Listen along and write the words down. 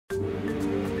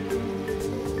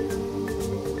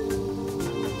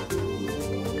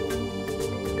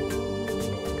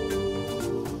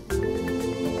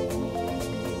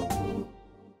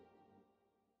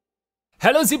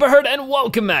Hello Super Herd and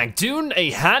welcome back to A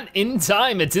Hat in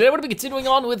Time. And today we're gonna be continuing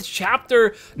on with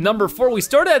chapter number 4. We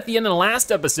started at the end of the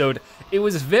last episode. It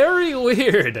was very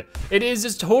weird. It is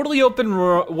just totally open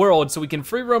world, so we can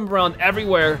free roam around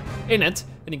everywhere in it.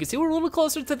 And you can see we're a little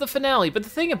closer to the finale. But the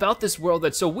thing about this world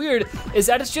that's so weird is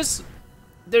that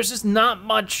there's just not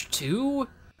much to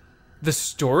the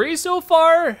story so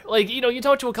far. Like, you know, you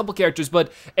talk to a couple characters,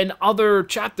 but in other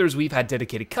chapters we've had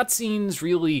dedicated cutscenes,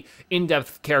 really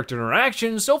in-depth character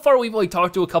interactions. So far we've only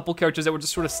talked to a couple characters that were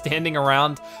just sort of standing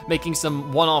around making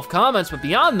some one-off comments, but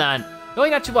beyond that,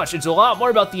 really not too much. It's a lot more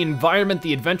about the environment,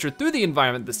 the adventure through the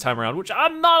environment this time around, which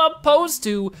I'm not opposed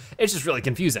to. It's just really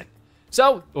confusing.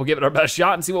 So we'll give it our best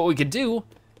shot and see what we can do.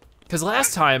 Because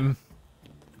last time,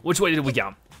 which way did we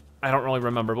go? I don't really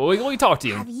remember, but we talked to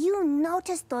you. Have you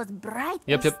noticed those bright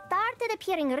Yep. started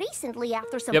appearing recently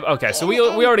after some... Yep, okay, so we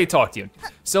already talked to you.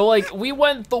 So like, we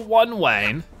went the one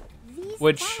way, These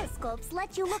which... telescopes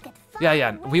let you look at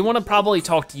Yeah, we wanna probably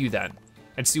talk to you then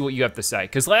and see what you have to say.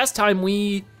 Cause last time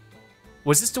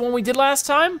was this the one we did last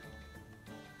time?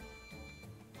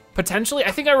 Potentially,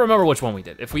 I think I remember which one we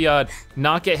did. If we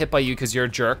not get hit by you cause you're a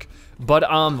jerk. But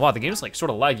wow, the game's like sort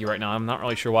of laggy right now. I'm not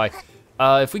really sure why.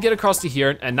 If we get across to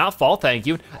here and not fall, thank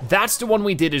you. That's the one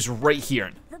we did is right here.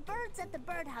 The birds at the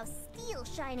birdhouse steal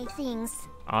shiny things.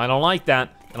 I don't like that.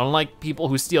 I don't like people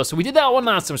who steal. So we did that one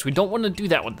last time, so we don't want to do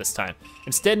that one this time.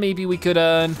 Instead, maybe we could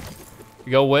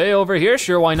go way over here.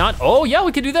 Sure, why not? Oh yeah,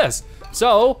 we could do this.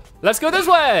 So let's go this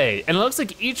way. And it looks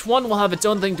like each one will have its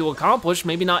own thing to accomplish.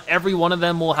 Maybe not every one of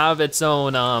them will have its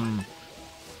own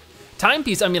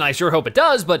timepiece. I mean, I sure hope it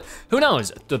does, but who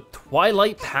knows? The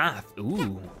Twilight Path,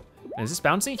 ooh. Is this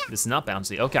bouncy? This is not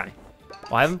bouncy, okay.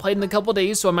 Well, I haven't played in a couple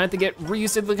days, so I might have to get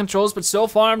reused to the controls, but so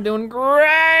far I'm doing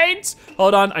great.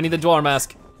 Hold on, I need the dweller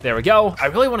mask. There we go. I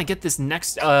really wanna get this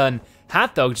next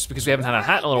hat though, just because we haven't had a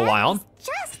hat in a little while.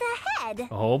 Just ahead.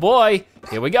 Oh boy,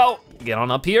 here we go. Get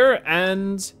on up here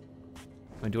and,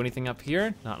 can I do anything up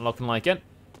here? Not looking like it.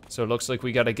 So it looks like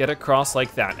we gotta get across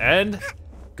like that, and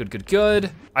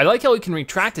good. I like how we can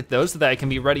retract it though, so that it can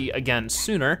be ready again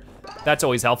sooner. That's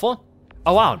always helpful.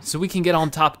 Oh wow, so we can get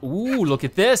on top. Ooh, look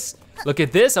at this. Look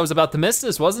at this, I was about to miss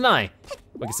this, wasn't I?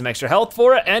 We get some extra health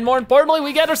for it, and more importantly,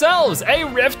 we get ourselves a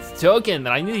Rift token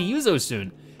that I need to use those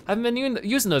soon. I haven't been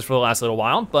using those for the last little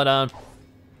while, but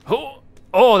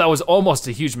oh, that was almost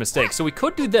a huge mistake. So we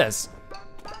could do this.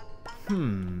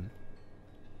 Well,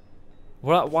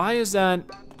 why is that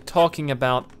talking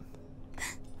about,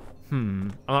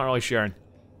 I'm not really sure.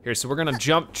 Here, so we're gonna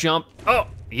jump. Oh,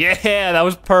 yeah, that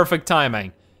was perfect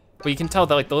timing. But you can tell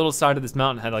that like the little side of this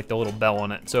mountain had like the little bell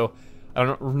on it. So I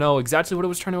don't know exactly what it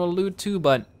was trying to allude to,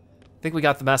 but I think we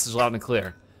got the message loud and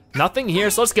clear. Nothing here,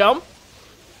 so let's go.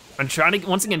 I'm trying to,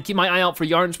 once again, keep my eye out for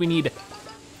yarns. We need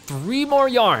 3 more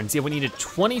yarns. Yeah, we needed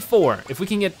 24. If we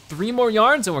can get 3 more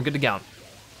yarns, then we're good to go.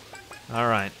 All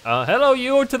right, hello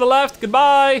you to the left,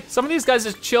 goodbye. Some of these guys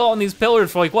just chill on these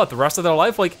pillars for like what, the rest of their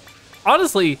life? Like,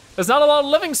 honestly, there's not a lot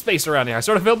of living space around here. I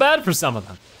sort of feel bad for some of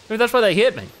them. Maybe that's why they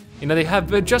hit me. You know, they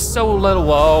have just so little,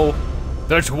 whoa.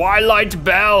 The Twilight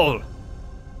Bell.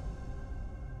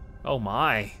 Oh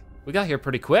my, we got here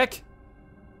pretty quick.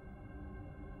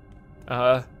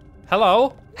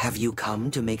 Hello? Have you come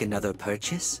to make another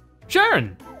purchase?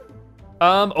 Sharon.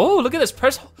 Oh, look at this,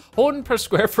 press hold and press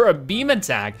square for a beam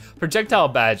attack, projectile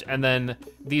badge, and then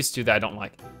these two that I don't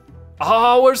like.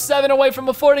 Oh, we're 7 away from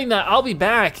affording that. I'll be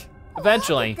back,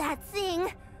 eventually. Look at that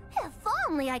thing. If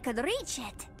only I could reach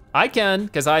it. I can,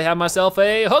 because I have myself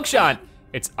a hook shot.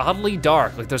 It's oddly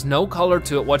dark, like there's no color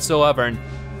to it whatsoever. And,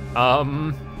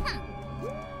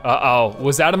 uh-oh,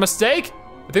 was that a mistake?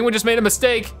 I think we just made a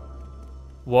mistake.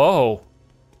 Whoa.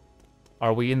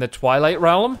 Are we in the Twilight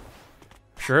Realm?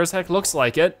 Sure as heck looks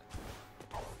like it.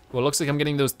 Well, it looks like I'm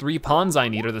getting those 3 pawns I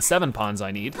need, or the 7 pawns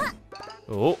I need.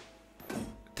 Oh,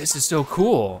 this is so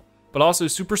cool, but also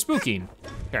super spooky.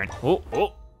 Here,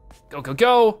 oh,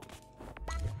 go.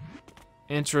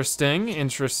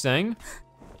 Interesting.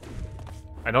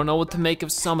 I don't know what to make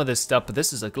of some of this stuff, but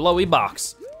this is a glowy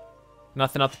box.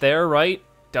 Nothing up there, right?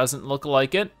 Doesn't look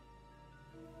like it.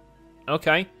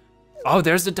 Okay. Oh,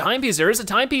 there's the timepiece. There is a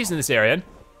timepiece in this area.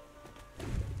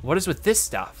 What is with this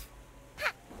stuff?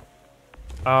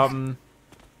 I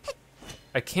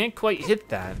can't quite hit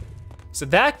that. So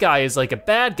that guy is like a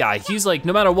bad guy. He's like,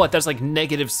 no matter what, there's like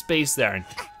negative space there, and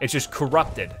it's just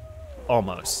corrupted,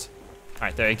 almost. All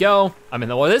right, there you go. I'm in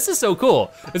the, well, this is so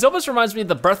cool. This almost reminds me of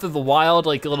the Breath of the Wild,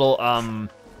 like little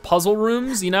puzzle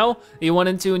rooms, you know? That you went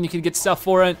into and you could get stuff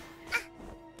for it.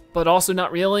 But also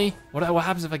not really. What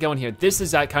happens if I go in here? This is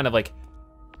that kind of like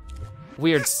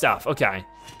weird stuff, okay.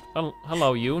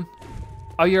 Hello, you.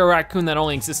 Oh, you're a raccoon that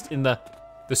only exists in the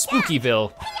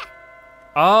Spookyville.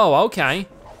 Oh, okay.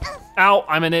 Ow,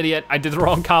 I'm an idiot. I did the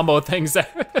wrong combo of things there.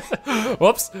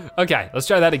 Whoops. Okay, let's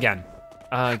try that again.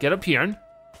 Get up here.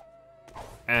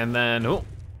 And then, oh.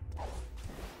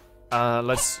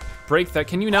 Let's break that.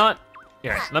 Can you not?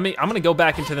 Here, I'm gonna go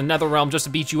back into the nether realm just to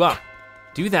beat you up.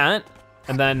 Do that,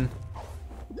 and then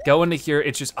go into here.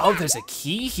 It's just, oh, there's a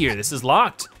key here. This is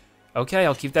locked. Okay,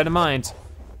 I'll keep that in mind.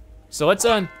 So let's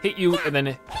hit you and then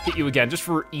hit you again, just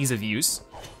for ease of use.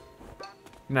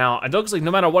 Now, it looks like no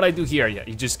matter what I do here, yeah,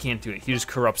 he just can't do it. He just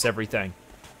corrupts everything.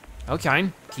 Okay,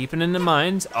 keeping it in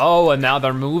mind. Oh, and now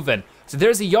they're moving. So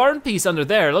there's a yarn piece under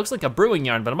there. It looks like a brewing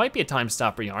yarn, but it might be a time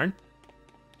stopper yarn.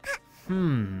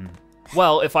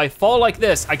 Well, if I fall like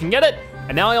this, I can get it,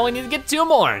 and now I only need to get 2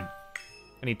 more.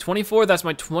 I need 24, that's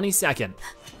my 22nd.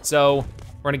 So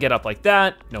we're gonna get up like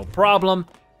that, no problem.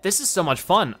 This is so much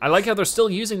fun. I like how they're still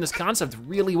using this concept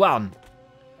really well.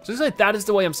 So it looks like that is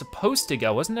the way I'm supposed to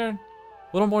go. Wasn't there a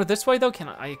little more this way though?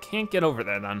 I can't get over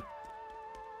there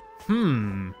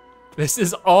then. This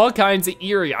is all kinds of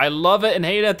eerie. I love it and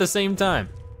hate it at the same time.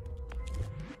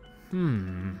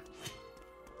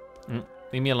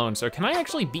 Leave me alone, sir. Can I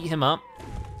actually beat him up?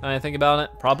 I think about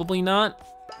it, probably not.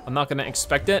 I'm not gonna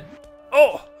expect it.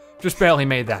 Oh, just barely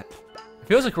made that. It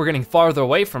feels like we're getting farther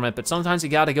away from it, but sometimes you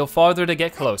gotta go farther to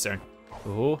get closer.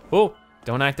 Oh,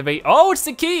 don't activate. Oh, it's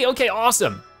the key, okay,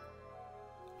 awesome.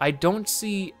 I don't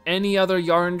see any other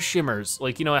yarn shimmers.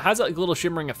 Like, you know, it has a little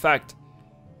shimmering effect.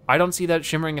 I don't see that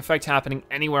shimmering effect happening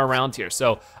anywhere around here.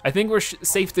 So I think we're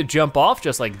safe to jump off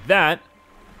just like that.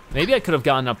 Maybe I could have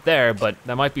gotten up there, but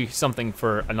that might be something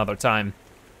for another time.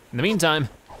 In the meantime,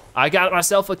 I got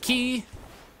myself a key,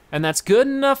 and that's good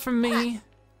enough for me.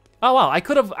 Oh wow, I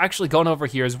could have actually gone over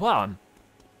here as well.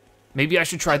 Maybe I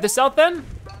should try this out then?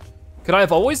 Could I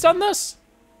have always done this?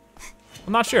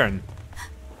 I'm not sure.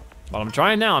 But I'm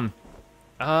trying now.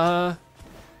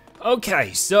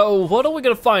 Okay, so what are we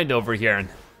gonna find over here?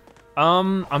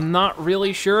 I'm not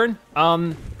really sure.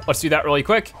 Let's do that really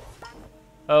quick.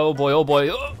 Oh boy, oh boy.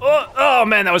 Oh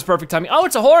man, that was perfect timing. Oh,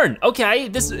 it's a horn. Okay,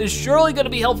 this is surely gonna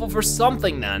be helpful for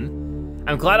something then.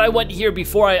 I'm glad I went here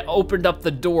before I opened up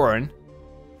the door.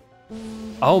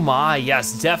 Oh my,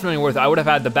 yes, definitely worth it. I would have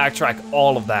had to backtrack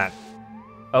all of that.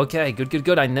 Okay,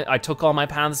 good. I took all my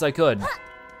paths I could.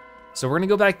 So we're gonna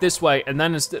go back this way, and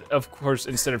then instead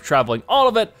of traveling all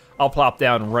of it, I'll plop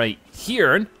down right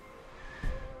here.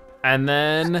 And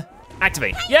then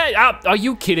activate. Yeah, are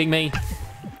you kidding me?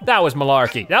 That was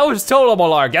malarkey. That was total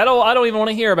malarkey. I don't even want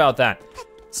to hear about that.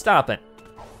 Stop it.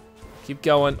 Keep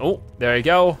going. Oh, there you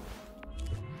go.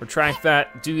 Retract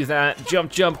that, do that,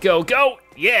 jump, go.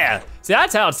 Yeah, see,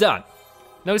 that's how it's done.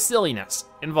 No silliness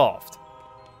involved.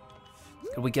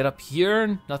 Could we get up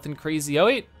here? Nothing crazy, oh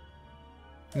wait.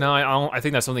 No, I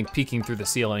think that's something peeking through the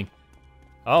ceiling.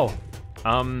 Oh,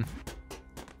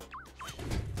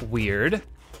 weird.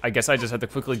 I guess I just have to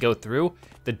quickly go through.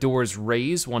 The doors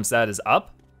raise once that is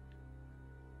up.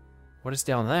 What is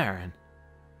down there?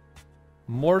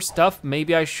 More stuff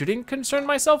maybe I shouldn't concern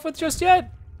myself with just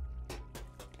yet?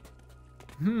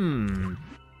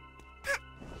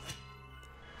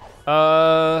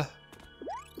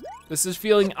 This is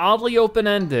feeling oddly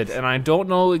open-ended, and I don't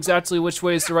know exactly which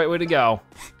way is the right way to go.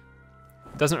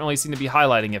 Doesn't really seem to be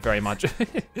highlighting it very much.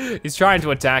 He's trying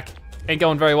to attack, ain't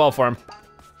going very well for him.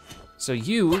 So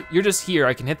you're just here,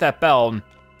 I can hit that bell, and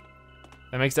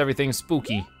that makes everything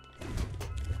spooky.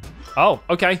 Oh,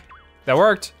 okay, that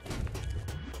worked.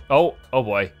 Oh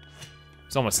boy. I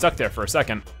was almost stuck there for a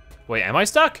second. Wait, am I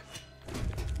stuck?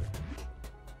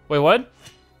 Wait, what?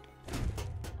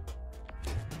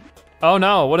 Oh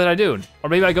no, what did I do? Or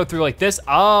maybe I go through like this?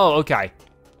 Oh, okay.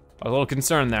 A little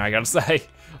concerned there, I gotta say.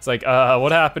 It's like,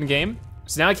 what happened, game?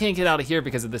 So now I can't get out of here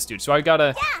because of this dude. So I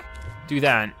gotta do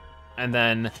that, and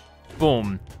then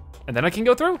boom. And then I can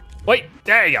go through? Wait,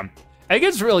 there you go. It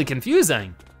gets really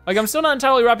confusing. Like, I'm still not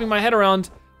entirely wrapping my head around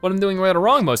what I'm doing right or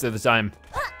wrong most of the time.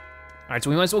 All right, so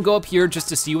we might as well go up here just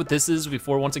to see what this is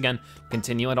before, once again,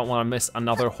 continue. I don't wanna miss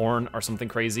another horn or something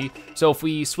crazy. So if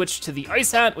we switch to the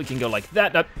ice hat, we can go like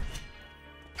that.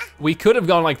 We could have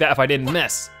gone like that if I didn't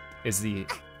miss, is the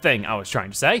thing I was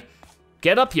trying to say.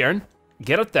 Get up here,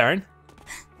 get up there,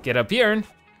 get up here,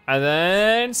 and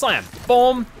then slam,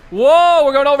 boom. Whoa,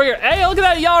 we're going over here. Hey, look at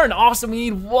that yarn. Awesome, we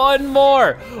need one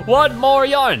more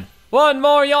yarn. One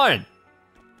more yarn.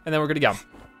 And then we're gonna go.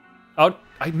 Oh,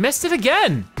 I missed it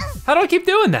again. How do I keep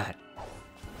doing that?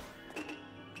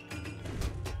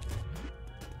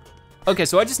 Okay,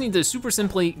 so I just need to super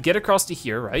simply get across to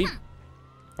here, right?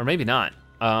 Or maybe not.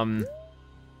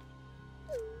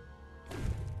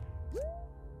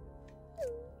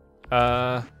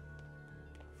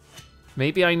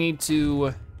 Maybe I need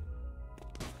to,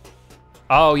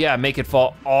 oh yeah, make it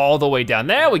fall all the way down.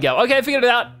 There we go, okay, I figured it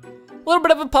out. A little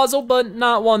bit of a puzzle, but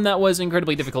not one that was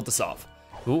incredibly difficult to solve.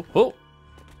 Ooh, oh.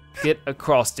 Get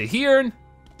across to here.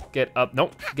 Get up,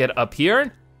 nope, get up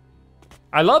here.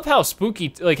 I love how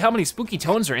spooky, like how many spooky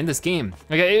tones are in this game.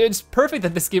 Okay, it's perfect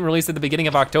that this game released at the beginning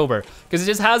of October, because it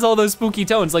just has all those spooky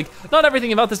tones. Like, not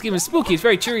everything about this game is spooky, it's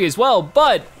very cheery as well,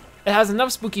 but it has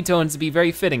enough spooky tones to be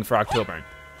very fitting for October.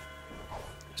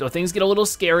 So things get a little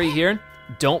scary here.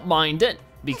 Don't mind it,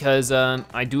 because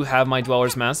I do have my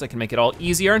Dweller's Mask that can make it all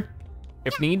easier,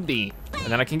 if need be. And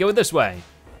then I can go this way,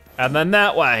 and then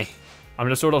that way. I'm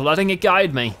just sort of letting it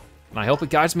guide me, and I hope it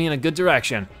guides me in a good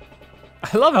direction.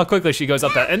 I love how quickly she goes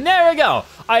up that, and there we go.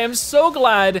 I am so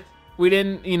glad we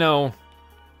didn't, you know,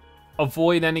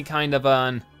 avoid any kind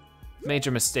of major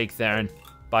mistake there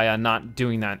by not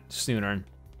doing that sooner.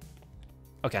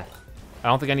 Okay, I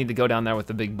don't think I need to go down there with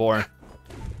the big boar.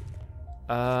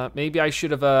 Maybe I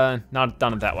should have not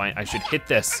done it that way. I should hit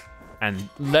this and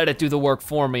let it do the work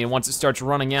for me, and once it starts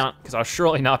running out, because I'll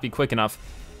surely not be quick enough.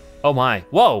 Oh my,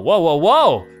 whoa, whoa, whoa,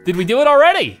 whoa. Did we do it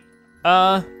already?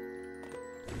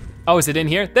 Oh, is it in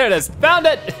here? There it is, found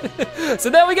it! So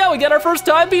there we go, we get our first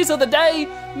timepiece of the day.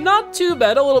 Not too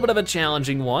bad, a little bit of a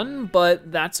challenging one,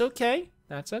 but that's okay,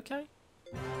 that's okay.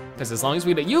 Because as long as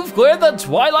we do, you've cleared the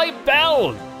Twilight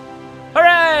Bell!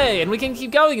 Hooray! And we can keep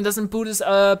going, it doesn't boot us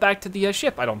back to the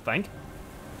ship, I don't think.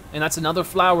 And that's another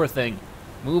flower thing,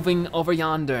 moving over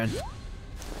yonder.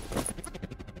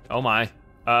 Oh my,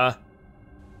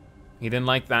 he didn't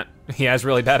like that. He has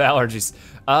really bad allergies.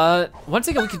 Once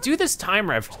again, we could do this time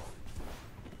rift.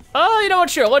 Oh, you know what,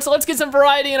 sure, let's get some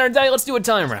variety in our diet, let's do a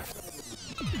time rift.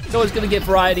 It's always good to get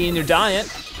variety in your diet.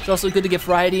 It's also good to get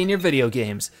variety in your video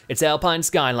games. It's Alpine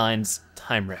Skylines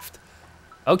Time Rift.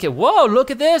 Okay, whoa,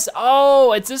 look at this.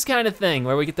 Oh, it's this kind of thing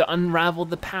where we get to unravel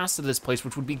the past of this place,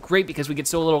 which would be great because we get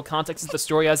so little context of the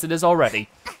story as it is already.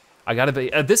 I gotta be,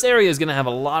 this area is gonna have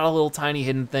a lot of little tiny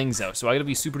hidden things though, so I gotta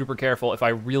be super duper careful if I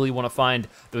really wanna find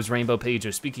those rainbow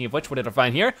pages. Speaking of which, what did I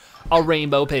find here? A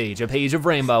rainbow page, a page of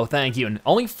rainbow, thank you. And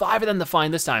only 5 of them to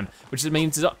find this time, which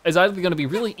means is either gonna be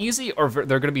really easy or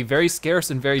they're gonna be very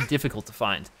scarce and very difficult to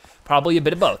find. Probably a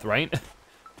bit of both, right?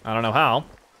 I don't know how,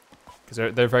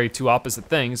 because they're very two opposite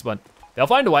things, but they'll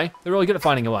find a way. They're really good at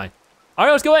finding a way. All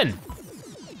right, let's go in.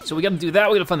 So we gotta do that,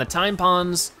 we gotta find the time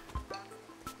ponds.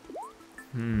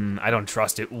 I don't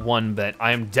trust it one bit.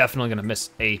 I am definitely gonna miss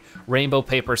a rainbow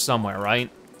paper somewhere, right?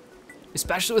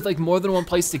 Especially with like more than one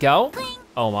place to go.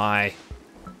 Oh my.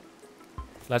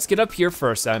 Let's get up here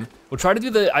first then. We'll try to do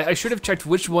the, I should have checked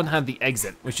which one had the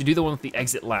exit. We should do the one with the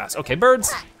exit last. Okay,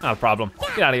 birds, not a problem.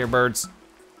 Get out of here, birds.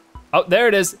 Oh, there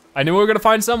it is. I knew we were gonna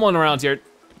find someone around here.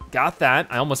 Got that,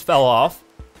 I almost fell off.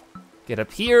 Get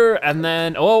up here and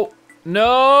then, oh,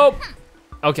 no.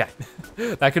 Okay,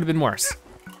 that could have been worse.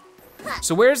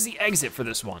 So where's the exit for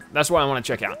this one? That's what I wanna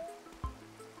check out.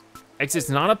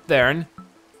 Exit's not up there.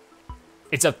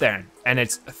 It's up there, and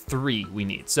it's 3 we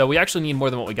need. So we actually need more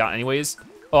than what we got anyways.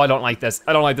 Oh, I don't like this.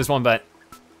 I don't like this one, but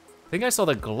I think I saw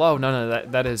the glow. No,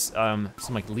 that is some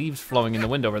like leaves flowing in the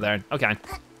wind over there. Okay,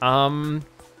 hello,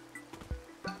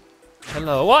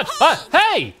 what?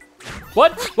 Hey!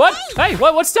 What? Hey,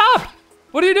 what, stop!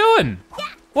 What are you doing?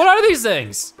 What are these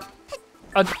things?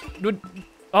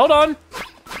 Hold on.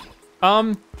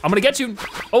 I'm gonna get you.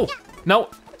 Oh, no,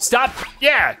 stop.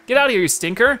 Yeah, get out of here, you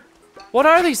stinker. What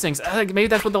are these things? I think maybe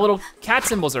that's what the little cat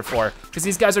symbols are for, because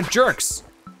these guys are jerks.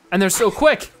 And they're so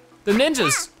quick. They're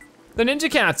ninjas. They're ninja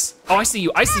cats. Oh, I see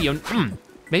you, I see you.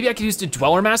 Maybe I could use the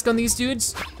Dweller Mask on these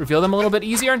dudes? Reveal them a little bit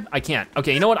easier? I can't.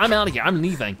 Okay, you know what, I'm out of here, I'm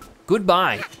leaving.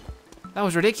 Goodbye. That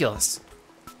was ridiculous.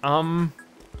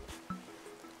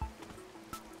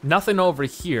 Nothing over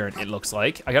here, it looks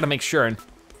like. I gotta make sure.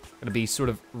 Gotta be sort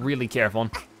of really careful.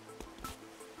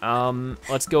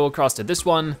 Let's go across to this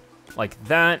one, like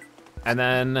that, and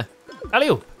then,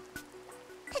 alley-oop.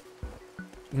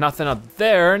 Nothing up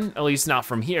there, at least not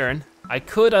from here. I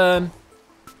could,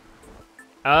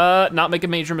 not make a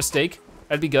major mistake.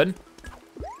 That'd be good.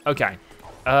 Okay,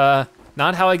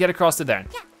 not how I get across to there.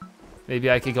 Maybe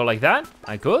I could go like that?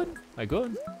 I could. I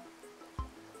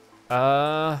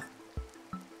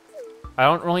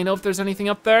don't really know if there's anything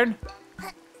up there.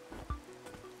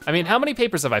 I mean, how many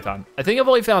papers have I found? I think I've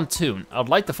only found 2. I'd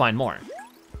like to find more.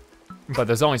 But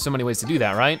there's only so many ways to do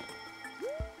that, right?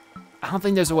 I don't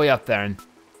think there's a way up there.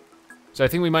 So I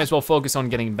think we might as well focus on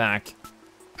getting back.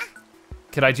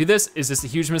 Could I do this? Is this a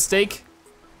huge mistake?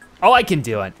 Oh, I can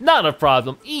do it, not a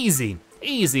problem, easy.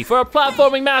 Easy, for a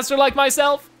platforming master like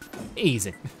myself,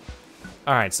 easy.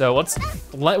 All right, so what?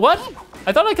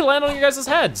 I thought I could land on your guys'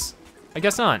 heads. I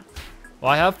guess not.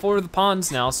 Well, I have 4 of the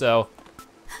ponds now, so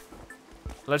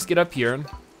let's get up here.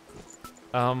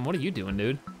 What are you doing,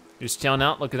 dude? You're just chilling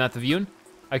out, looking at the view?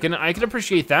 I can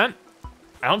appreciate that.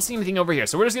 I don't see anything over here,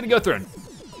 so we're just gonna go through.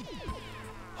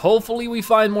 Hopefully we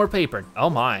find more paper. Oh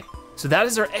my. So that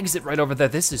is our exit right over there.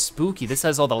 This is spooky. This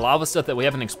has all the lava stuff that we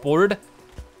haven't explored.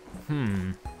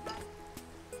 I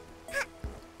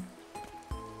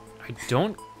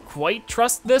don't quite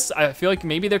trust this. I feel like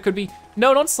maybe there could be,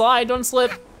 no, don't slide, don't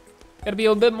slip. Gotta be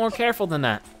a bit more careful than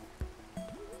that.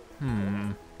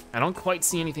 I don't quite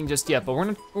see anything just yet, but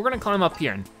we're gonna climb up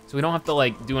here, so we don't have to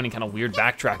like do any kind of weird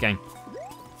backtracking.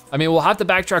 I mean, we'll have to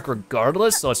backtrack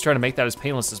regardless, so let's try to make that as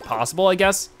painless as possible, I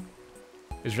guess.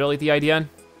 Is really the idea.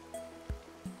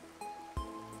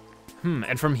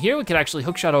 And from here we could actually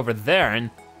hookshot over there,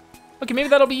 and okay, maybe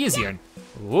that'll be easier.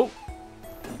 Whoop,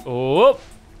 whoop.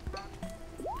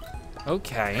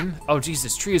 Okay, oh geez,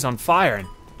 this tree is on fire, and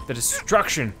the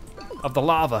destruction of the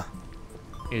lava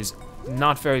is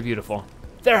not very beautiful.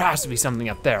 There has to be something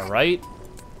up there, right?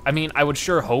 I mean, I would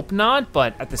sure hope not,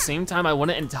 but at the same time, I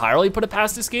wouldn't entirely put it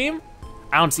past this game.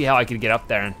 I don't see how I could get up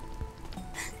there.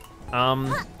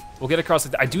 We'll get across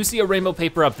it. I do see a rainbow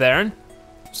paper up there,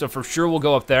 so for sure we'll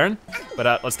go up there.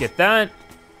 But let's get that.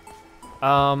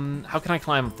 How can I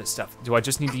climb up this stuff? Do I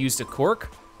just need to use the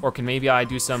cork? Or can maybe I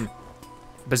do some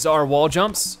bizarre wall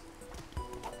jumps?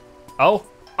 Oh,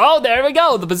 there we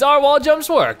go. The bizarre wall jumps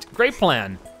worked. Great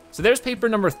plan. So there's paper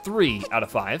number 3 out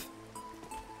of 5.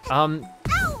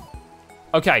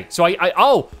 Okay, so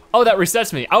oh, that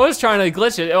resets me. I was trying to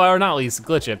glitch it, or not at least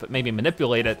glitch it, but maybe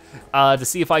manipulate it to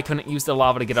see if I couldn't use the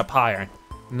lava to get up higher.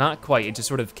 Not quite, it just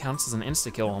sort of counts as an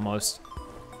insta-kill almost.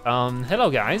 Hello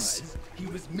guys. He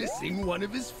was missing one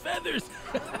of his feathers.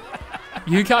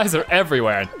 You guys are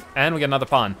everywhere. And we got another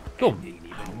pond. Cool. It didn't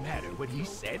even matter what he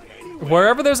said anyway.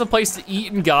 Wherever there's a place to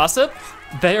eat and gossip,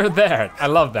 they're there. I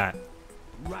love that.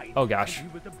 Right. Oh gosh. He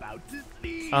was about to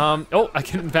sleep. Oh, I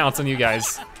can bounce on you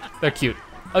guys. They're cute.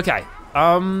 Okay,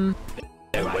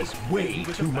 There was way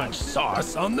too much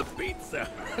sauce on the pizza.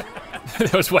 there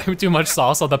was way too much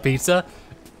sauce on the pizza.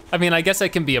 I mean, I guess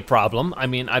that can be a problem. I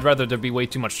mean, I'd rather there be way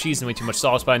too much cheese than way too much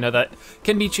sauce, but I know that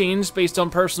can be changed based on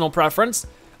personal preference.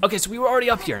 Okay, so we were already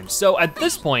up here. So at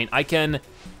this point, I can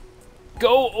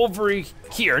go over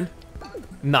here.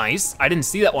 Nice, I didn't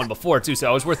see that one before too, so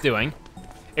it was worth doing.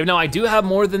 Even though I do have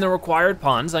more than the required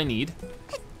ponds I need.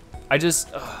 I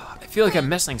feel like I'm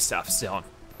missing stuff still.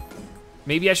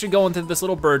 Maybe I should go into this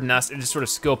little bird nest and just sort of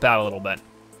scope out a little bit.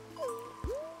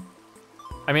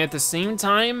 I mean, at the same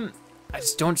time, I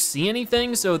just don't see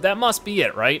anything, so that must be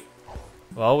it, right?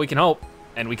 Well, we can hope,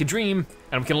 and we can dream,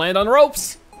 and we can land on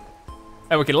ropes,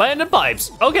 and we can land in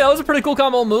pipes. Okay, that was a pretty cool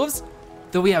combo of moves.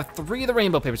 Though we have 3 of the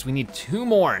rainbow papers, we need 2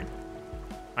 more.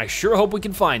 I sure hope we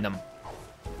can find them.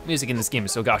 Music in this game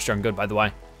is so gosh darn good, by the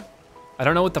way. I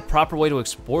don't know what the proper way to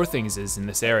explore things is in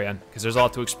this area, because there's a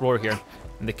lot to explore here.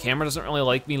 And the camera doesn't really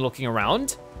like me looking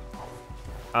around.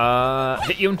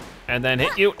 Hit you, and then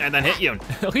hit you, and then hit you.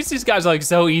 At least these guys are like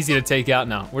so easy to take out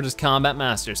now. We're just combat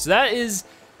masters. So that is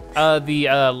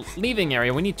the leaving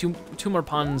area. We need two more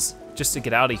ponds just to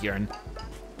get out of here.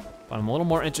 But I'm a little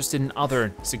more interested in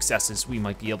other successes we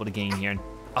might be able to gain here.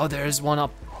 Oh, there's one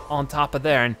up on top of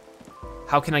there. And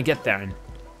how can I get there?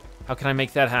 How can I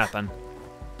make that happen?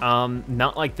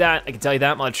 Not like that, I can tell you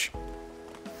that much.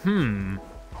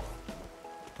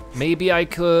 Maybe I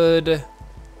could...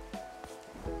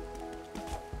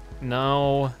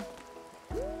 No.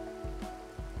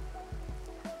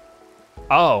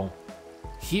 Oh,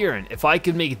 here, if I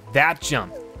could make that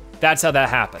jump, that's how that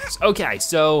happens. Okay,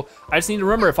 so I just need to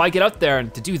remember if I get up there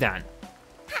to do that.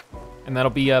 And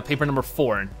that'll be paper number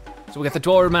 4. So we got the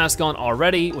dweller mask on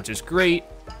already, which is great.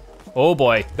 Oh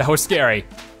boy, that was scary.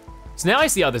 So now I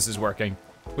see how this is working.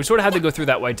 We sort of had to go through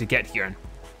that way to get here.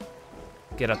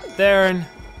 Get up there.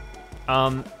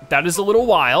 That is a little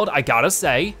wild, I gotta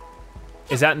say.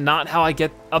 Is that not how I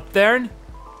get up there?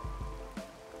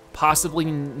 Possibly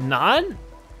not?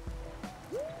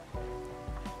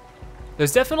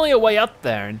 There's definitely a way up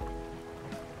there.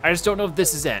 I just don't know if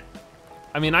this is it.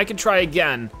 I mean, I can try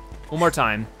again, one more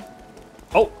time.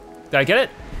 Oh, did I get it?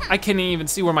 I can't even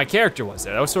see where my character was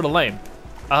there. That was sort of lame.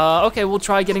 Okay, we'll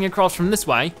try getting across from this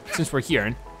way, since we're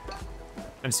here,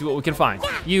 and see what we can find.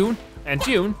 You and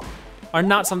you are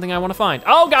not something I want to find.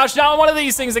 Oh gosh, not one of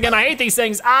these things again. I hate these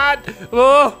things.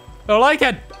 Oh, I don't like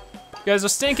it. You guys are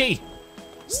stinky.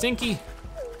 Stinky,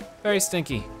 very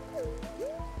stinky.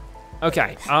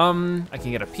 Okay, I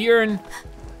can get up here and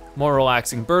more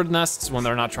relaxing bird nests when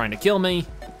they're not trying to kill me.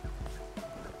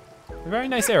 Very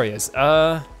nice areas.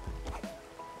 Oh,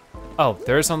 Oh,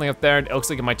 there is something up there. It looks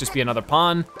like it might just be another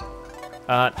pawn.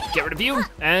 Get rid of you,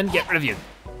 and get rid of you.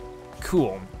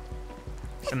 Cool.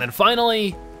 And then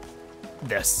finally,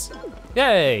 this.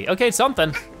 Yay, okay,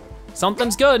 something.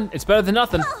 Something's good, it's better than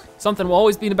nothing. Something will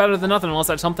always be better than nothing unless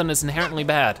that something is inherently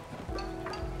bad.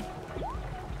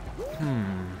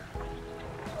 Can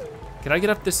I get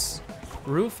up this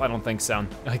roof? I don't think so.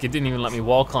 Like, it didn't even let me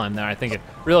wall climb there. I think it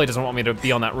really doesn't want me to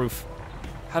be on that roof.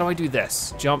 How do I do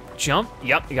this? Jump, jump?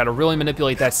 Yep, you gotta really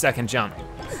manipulate that second jump.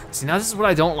 See, now this is what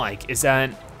I don't like, is that,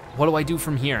 what do I do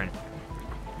from here?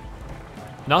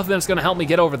 Nothing that's gonna help me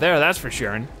get over there, that's for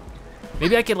sure.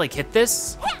 Maybe I could like hit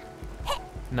this?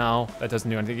 No, that doesn't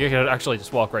do anything. You can actually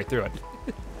just walk right through it.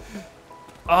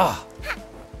 Oh.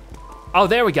 Oh,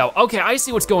 there we go. Okay, I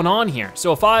see what's going on here.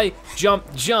 So if I jump,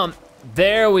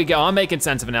 there we go. I'm making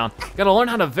sense of it now. Gotta learn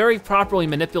how to very properly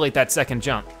manipulate that second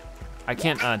jump. I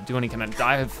can't do any kind of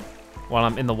dive while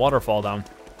I'm in the waterfall down.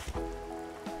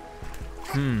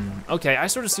 Okay, I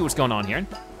sort of see what's going on here.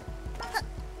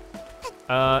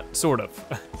 Sort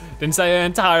of. Didn't say I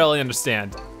entirely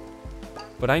understand.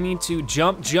 But I need to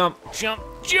jump.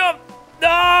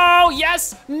 No,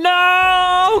 yes,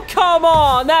 no, come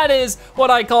on. That is what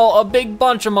I call a big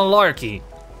bunch of malarkey.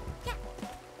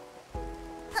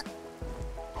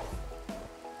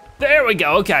 There we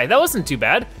go, okay, that wasn't too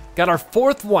bad. Got our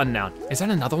fourth one now. Is that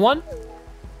another one?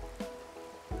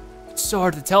 It's so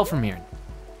hard to tell from here.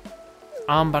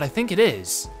 But I think it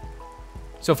is.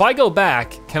 So if I go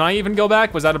back, can I even go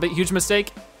back? Was that a big, huge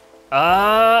mistake?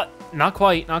 Not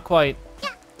quite.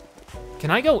 Can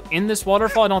I go in this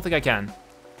waterfall? I don't think I can.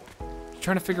 I'm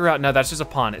trying to figure out, no, that's just a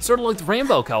pond. It sort of looked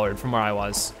rainbow colored from where I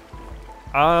was.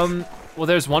 Well,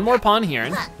 there's one more pond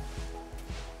here.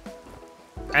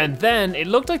 And then it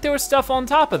looked like there was stuff on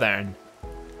top of there.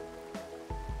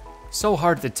 So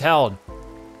hard to tell.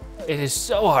 It is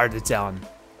so hard to tell.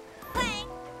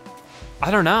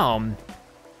 I don't know.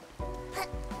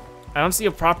 I don't see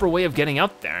a proper way of getting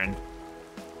up there.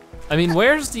 I mean,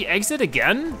 where's the exit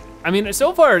again? I mean,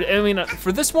 so far, I mean,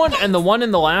 for this one and the one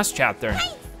in the last chapter,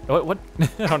 what?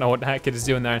 I don't know what the heck it is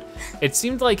doing there. It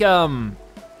seemed like,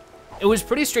 it was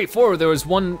pretty straightforward. There was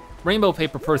one rainbow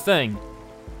paper per thing.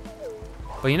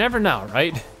 But you never know,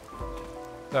 right?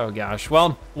 Oh gosh,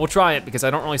 well, we'll try it because I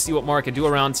don't really see what more I can do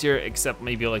around here except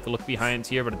maybe like look behind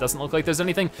here, but it doesn't look like there's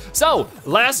anything. So,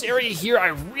 last area here, I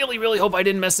really hope I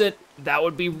didn't miss it. That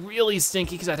would be really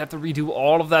stinky because I'd have to redo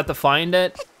all of that to find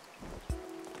it.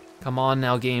 Come on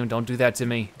now, game, don't do that to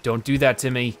me. Don't do that to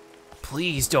me.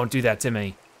 Please don't do that to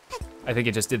me. I think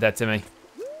it just did that to me.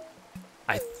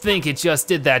 I think it just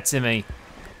did that to me.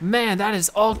 Man, that is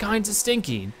all kinds of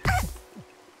stinky.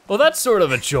 Well, that's sort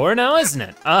of a chore now, isn't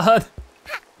it?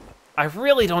 I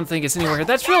really don't think it's anywhere here.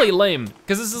 That's really lame,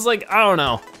 because this is like, I don't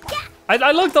know.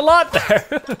 I looked a lot there.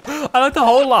 I looked a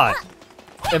whole lot.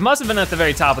 It must have been at the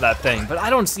very top of that thing, but I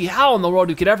don't see how in the world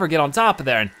you could ever get on top of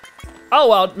there. Oh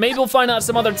well, maybe we'll find out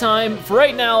some other time. For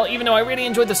right now, even though I really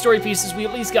enjoyed the story pieces, we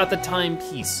at least got the time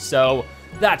piece, so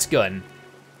that's good.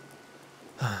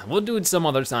 We'll do it some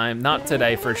other time, not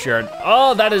today for sure.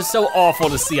 Oh, that is so awful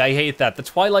to see, I hate that. The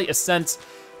Twilight Ascent,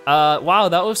 wow,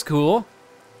 that was cool.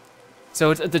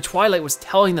 So the Twilight was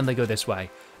telling them to go this way,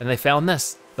 and they found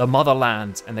this, the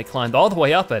Motherland, and they climbed all the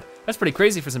way up it. That's pretty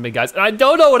crazy for some big guys, and I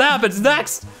don't know what happens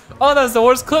next. Oh, that's the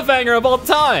worst cliffhanger of all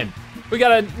time. We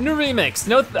got a new remix.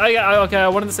 No, okay, I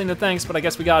wanted to say no thanks, but I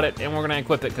guess we got it, and we're gonna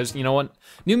equip it, because you know what?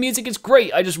 New music is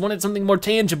great, I just wanted something more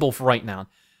tangible for right now.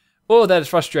 Oh, that is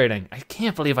frustrating. I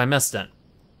can't believe I missed it.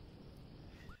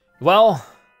 Well,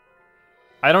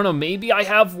 I don't know, maybe I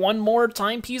have one more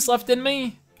timepiece left in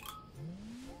me?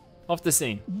 Off the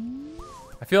scene.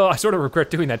 I sort of regret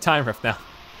doing that time riff now.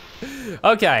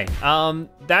 Okay,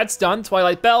 that's done,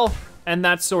 Twilight Bell, and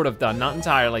that's sort of done, not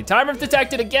entirely. Time riff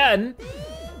detected again.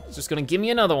 It's just gonna give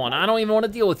me another one. I don't even wanna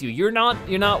deal with you. You're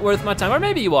not worth my time, or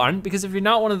maybe you aren't, because if you're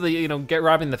not one of the, you know, get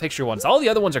robbing the picture ones, all the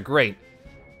other ones are great.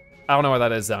 I don't know where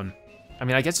that is, I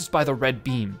mean, I guess it's by the red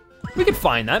beam. We could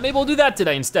find that, maybe we'll do that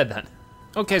today instead then.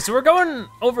 Okay, so we're going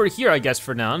over here, I guess,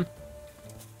 for now.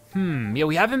 Yeah,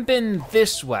 we haven't been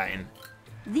this way.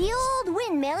 The old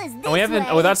windmill is this we haven't,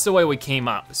 way. oh, that's the way we came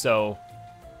up, so.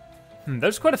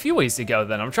 There's quite a few ways to go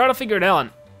then. I'm trying to figure it out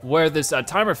where this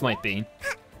timer might be.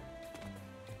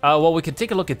 Well, we could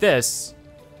take a look at this.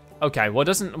 Okay, well,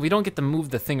 we don't get to move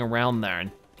the thing around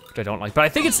there, which I don't like, but I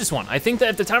think it's this one. I think that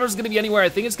if the timer's gonna be anywhere, I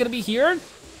think it's gonna be here.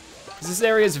 This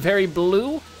area is very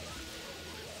blue. I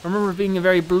remember it being a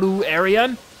very blue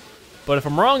area, but if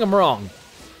I'm wrong, I'm wrong.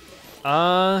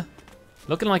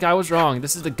 Looking like I was wrong.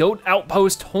 This is the Goat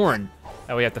Outpost Horn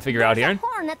that we have to figure out here.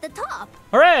 Horn at the top.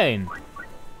 Hooray!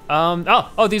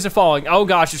 Oh, these are falling. Oh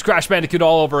gosh, it's Crash Bandicoot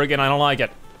all over again. I don't like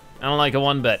it. I don't like it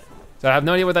one bit. So I have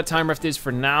no idea what that time rift is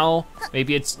for now.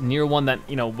 Maybe it's near one that,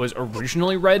 you know, was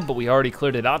originally red, but we already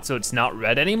cleared it out, so it's not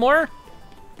red anymore.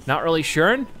 Not really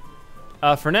sure.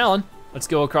 For now, let's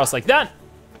go across like that.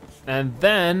 And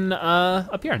then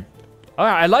up here. All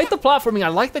right, I like the platforming, I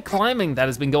like the climbing that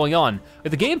has been going on.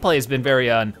 But the gameplay has been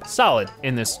very solid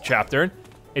in this chapter.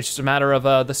 It's just a matter of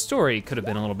the story could have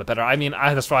been a little bit better. I mean,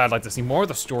 that's why I'd like to see more of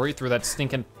the story through that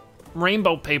stinking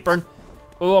rainbow paper.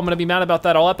 Oh, I'm gonna be mad about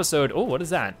that all episode. Oh, what is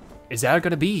that? Is that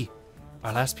gonna be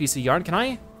our last piece of yarn? Can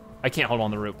I? I can't hold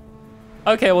on the rope.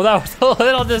 Okay, well that was a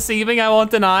little deceiving, I won't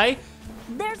deny.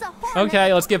 There's a hornet.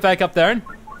 Okay, let's get back up there.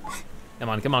 Come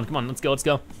on, come on, come on, let's go, let's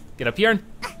go. Get up here,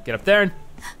 get up there,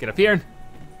 get up here.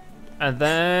 And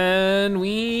then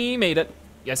we made it.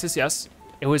 Yes, yes, yes.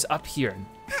 It was up here.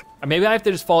 Or maybe I have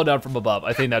to just fall down from above.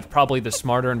 I think that's probably the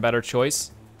smarter and better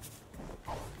choice.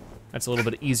 That's a little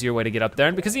bit easier way to get up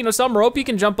there. Because, you know, some rope you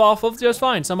can jump off of just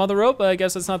fine. Some other rope, I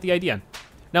guess that's not the idea.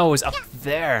 No, it was up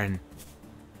there.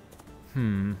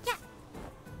 I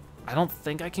don't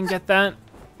think I can get that.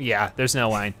 Yeah, there's no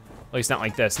way. At least not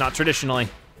like this, not traditionally.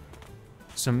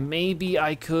 So maybe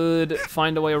I could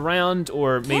find a way around,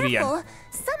 or maybe Careful.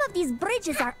 Some of these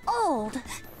bridges are old.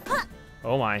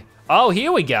 Oh my. Oh,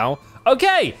 here we go.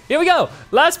 Okay, here we go.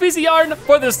 Last piece of yarn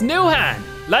for this new hat.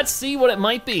 Let's see what it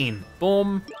might be.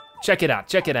 Boom. Check it out,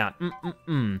 check it out.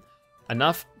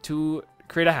 Enough to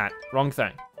create a hat. Wrong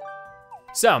thing.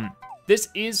 So, this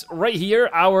is right here,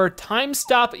 our time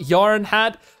stop yarn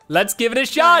hat. Let's give it a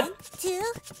shot. 1, 2,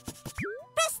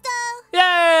 presto!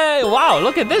 Yay! Wow,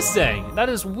 look at this thing. That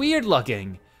is weird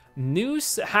looking. New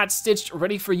hat stitched,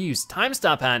 ready for use. Time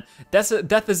stop hat.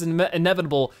 Death is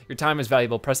inevitable. Your time is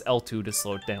valuable. Press L2 to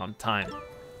slow down time.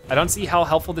 I don't see how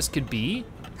helpful this could be,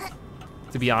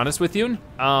 to be honest with you.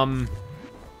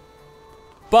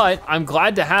 But I'm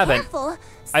glad to have it.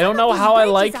 I don't know how I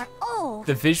like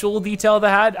the visual detail of the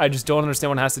hat. I just don't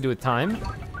understand what it has to do with time.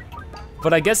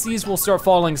 But I guess these will start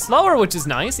falling slower, which is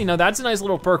nice. You know, that's a nice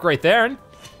little perk right there.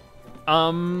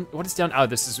 What is down? Oh,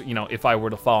 this is, you know, if I were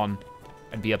to fall,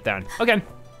 I'd be up there. Okay.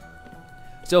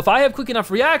 So if I have quick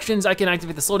enough reactions, I can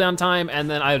activate the slowdown time, and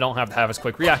then I don't have to have as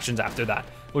quick reactions after that,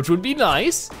 which would be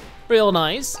nice, real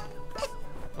nice.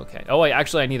 Okay, oh wait,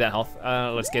 actually I need that health.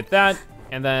 Let's get that,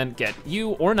 and then get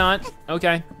you or not.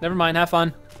 Okay, never mind, have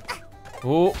fun.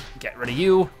 Oh, get rid of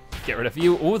you, get rid of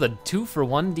you. Oh, the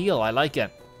 2-for-1 deal, I like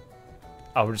it.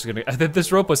 Oh, we're just gonna,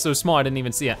 this rope was so small, I didn't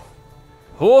even see it.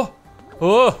 Oh,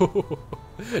 oh.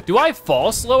 Do I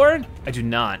fall slower? I do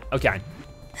not, okay.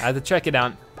 I have to check it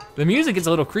out. The music is a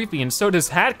little creepy, and so does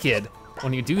Hat Kid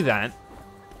when you do that.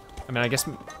 I mean, I guess,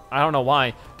 I don't know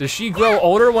why. Does she grow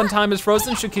older when time is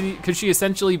frozen? Could she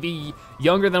essentially be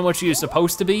younger than what she is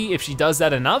supposed to be if she does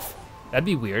that enough? That'd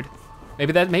be weird.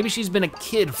 Maybe she's been a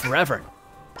kid forever.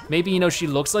 Maybe, you know, she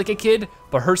looks like a kid,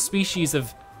 but her species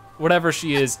of whatever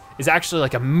she is actually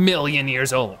like 1,000,000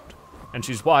 years old. And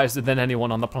she's wiser than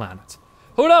anyone on the planet.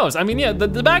 Who knows? I mean, yeah, the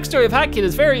backstory of Hat Kid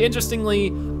is very interestingly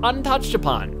untouched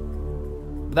upon.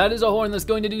 That is a horn that's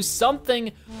going to do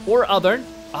something or other.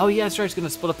 Oh yeah, that's right, it's gonna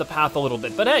split up the path a little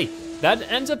bit, but hey, that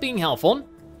ends up being helpful.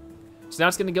 So now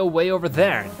it's gonna go way over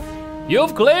there.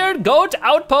 You've cleared Goat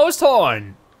Outpost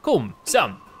Horn. Cool,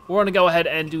 so we're gonna go ahead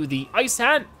and do the ice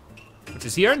hat, which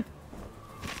is here.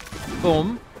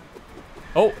 Boom.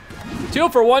 Oh,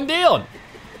 2-for-1 deal.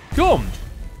 Cool.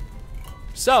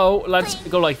 So let's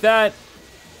go like that.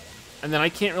 And then I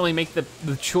can't really make the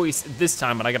choice this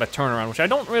time, but I got a turnaround, which I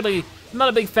don't really, I'm not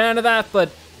a big fan of that, but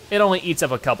it only eats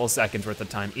up a couple seconds worth of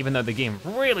time, even though the game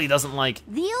really doesn't like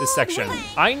this section.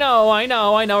 I know,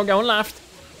 we're going left.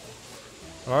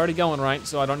 We're already going right,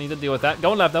 so I don't need to deal with that.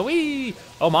 Going left, though, wee!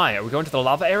 Oh my, are we going to the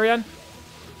lava area?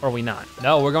 Or are we not?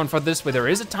 No, we're going for this way. There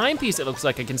is a timepiece, it looks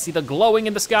like. I can see the glowing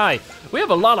in the sky. We have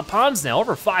a lot of ponds now,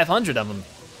 over 500 of them.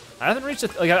 I haven't reached,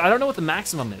 like, I don't know what the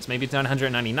maximum is. Maybe it's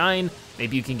 999,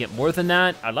 maybe you can get more than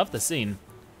that. I'd love to see.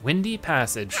 Windy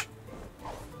Passage.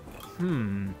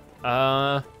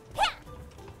 So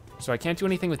I can't do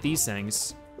anything with these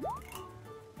things.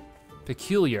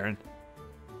 Peculiar.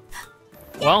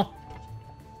 Well,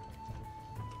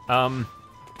 I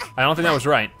don't think that was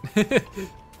right.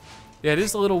 Yeah, it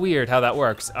is a little weird how that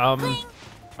works. I'm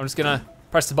just gonna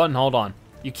press the button, hold on.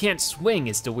 You can't swing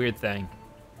is the weird thing.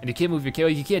 And you can't move your cable,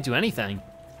 you can't do anything.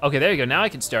 Okay, there you go, now I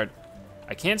can start.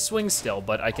 I can't swing still,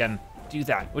 but I can do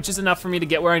that, which is enough for me to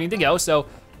get where I need to go, so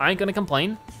I ain't gonna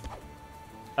complain.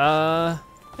 I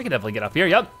can definitely get up here,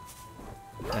 yep.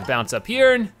 And bounce up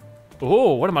here.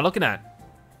 Oh, what am I looking at?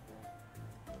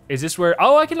 Is this where,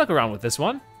 oh, I can look around with this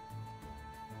one.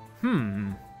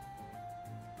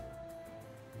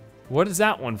 What is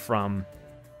that one from?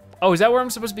 Oh, is that where I'm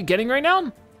supposed to be getting right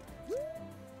now?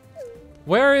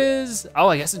 Where is, oh,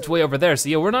 I guess it's way over there. So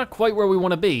yeah, we're not quite where we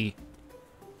wanna be.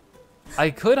 I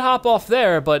could hop off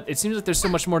there, but it seems like there's so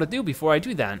much more to do before I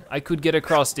do that. I could get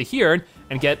across to here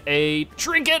and get a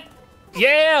trinket.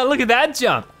 Yeah, look at that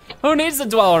jump. Who needs the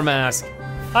dweller mask?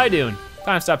 Hi, Dune.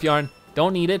 Time stop yarn.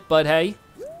 Don't need it, but hey,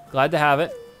 glad to have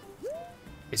it.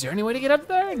 Is there any way to get up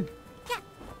there?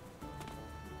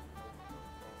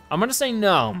 I'm gonna say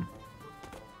no.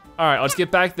 All right, let's get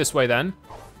back this way then.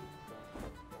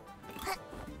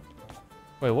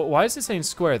 Wait, why is it saying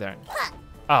square there?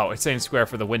 Oh, it's saying square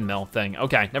for the windmill thing.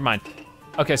 Okay, never mind.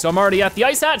 Okay, so I'm already at the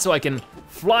ice hat, so I can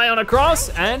fly on across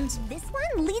and. This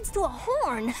one leads to a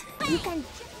horn. You can.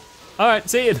 All right,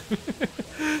 see it.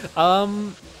 All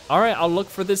right, I'll look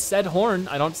for this said horn.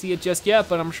 I don't see it just yet,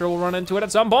 but I'm sure we'll run into it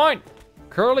at some point.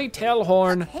 Curly tail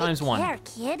horn times one. There,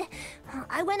 kid.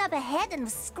 I went up ahead and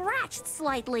was scratched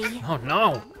slightly. Oh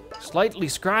no, slightly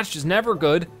scratched is never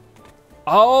good.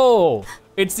 Oh,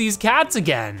 it's these cats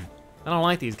again. I don't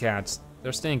like these cats.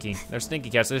 They're stinky. They're stinky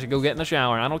cats. They should go get in the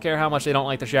shower. I don't care how much they don't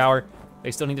like the shower.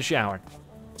 They still need to shower.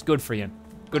 It's good for you.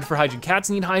 Good for hygiene. Cats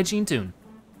need hygiene too.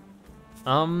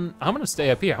 I'm gonna stay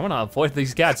up here. I wanna avoid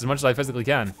these cats as much as I physically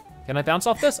can. Can I bounce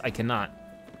off this? I cannot.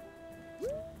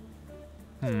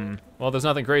 Well, there's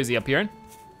nothing crazy up here.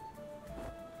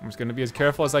 I'm just gonna be as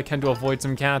careful as I can to avoid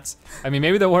some cats. I mean,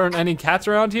 maybe there weren't any cats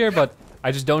around here, but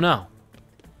I just don't know.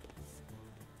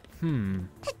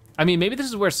 I mean, maybe this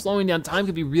is where slowing down time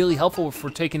could be really helpful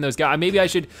for taking those guys. Maybe I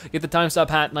should get the time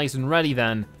stop hat nice and ready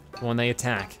then when they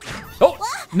attack. Oh,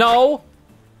 no.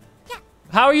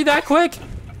 How are you that quick?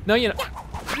 No, you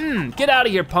know, get out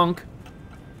of here, punk.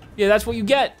 Yeah, that's what you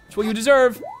get. That's what you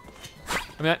deserve.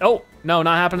 I mean, oh, no,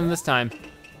 not happening this time.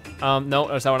 No,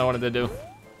 that's not what I wanted to do.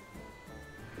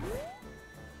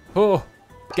 Oh,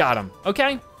 got him,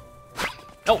 okay.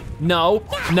 Oh, no,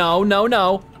 no, no,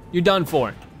 no. You're done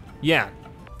for. Yeah,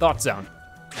 thought so.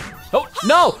 Oh,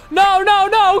 no, no, no,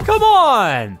 no, come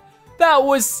on. That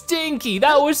was stinky,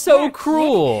 that was so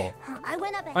cruel. I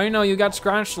went up ahead. I know, you got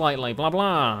scratched slightly, blah,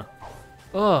 blah.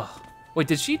 Ugh, wait,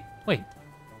 did she, wait.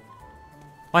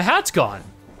 My hat's gone.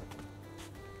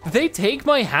 Did they take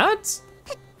my hat?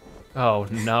 Oh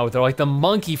no, they're like the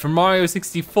monkey from Mario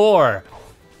 64.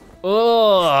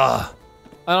 Ugh,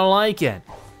 I don't like it.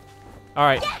 All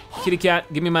right, kitty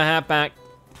cat, give me my hat back.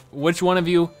 Which one of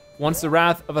you wants the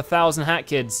wrath of 1,000 hat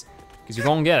kids? Because you're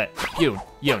gonna get it. You.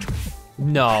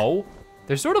 No,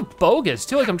 they're sort of bogus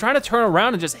too. Like I'm trying to turn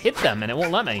around and just hit them and it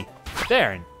won't let me.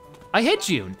 There, I hit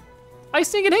you. I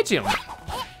stinking hit you.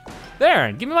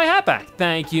 There, give me my hat back.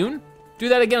 Thank you. Do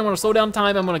that again, I'm gonna slow down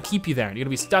time, I'm gonna keep you there. You're gonna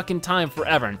be stuck in time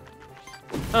forever.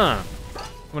 I'm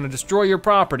gonna destroy your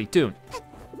property too.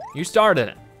 You started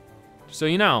it, just so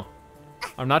you know.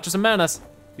 I'm not just a menace,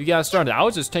 you guys started it. I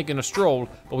was just taking a stroll,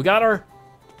 but we got our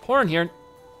horn here.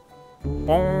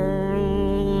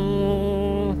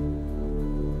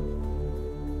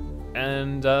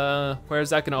 And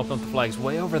where's that gonna open up the flags?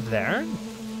 Way over there?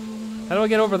 How do I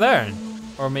get over there?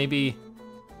 Or maybe,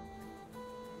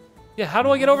 yeah, how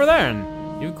do I get over there?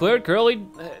 You cleared, Curly?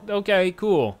 Okay,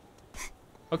 cool.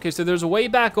 Okay, so there's a way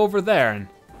back over there.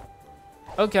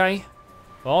 Okay,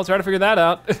 well, I'll try to figure that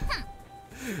out.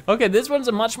 Okay, this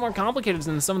one's much more complicated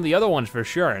than some of the other ones for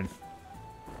sure.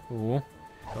 Ooh,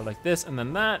 go like this and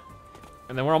then that.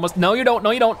 And then we're almost, no you don't,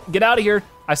 no you don't. Get out of here.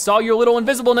 I saw your little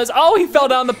invisibleness. Oh, he fell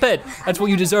down the pit. That's what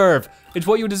you deserve. It's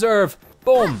what you deserve.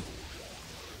 Boom.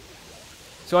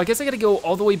 So I guess I gotta go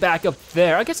all the way back up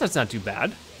there. I guess that's not too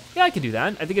bad. Yeah, I can do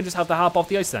that. I think I just have to hop off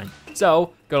the ice thing.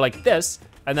 So, go like this,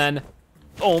 and then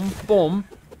boom, boom.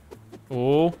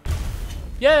 Oh,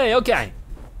 yay, okay.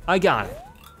 I got it.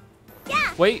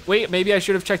 Yeah. Wait, maybe I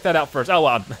should have checked that out first. Oh,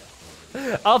 well,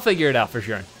 I'll figure it out for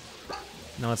sure.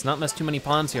 No, let's not miss too many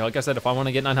pawns here. Like I said, if I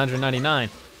wanna get 999,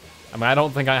 I mean, I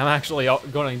don't think I'm actually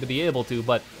going to be able to,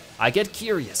 but I get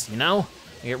curious, you know?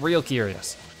 I get real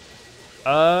curious.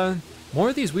 More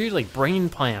of these weird, like, brain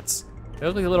plants. They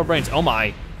look like little brains. Oh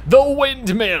my. The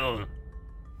windmill.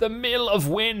 The mill of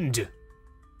wind.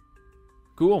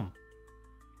 Cool.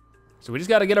 So we just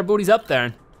gotta get our booties up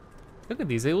there. Look at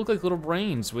these, they look like little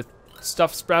brains with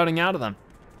stuff sprouting out of them.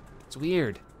 It's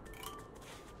weird.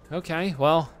 Okay,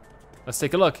 well, let's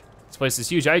take a look. This place is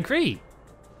huge, I agree.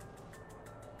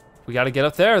 We gotta get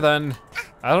up there then.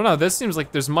 I don't know, this seems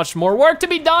like there's much more work to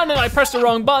be done and I pressed the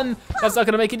wrong button. That's not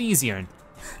gonna make it easier.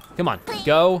 Come on,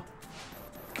 go,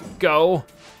 go,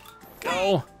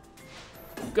 go,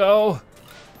 go.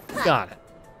 Got it.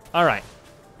 All right.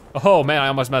 Oh man, I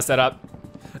almost messed that up.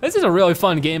 This is a really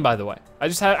fun game, by the way. I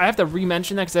have to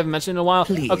re-mention that because I haven't mentioned it in a while.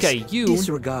 Please, okay, you.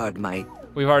 disregard my...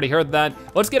 We've already heard that.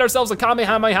 Let's get ourselves a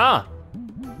Kamehameha.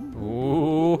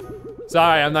 Ooh.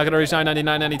 Sorry, I'm not gonna reach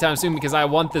 999 anytime soon because I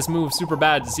want this move super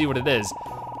bad to see what it is.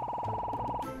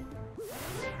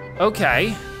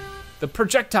 Okay, the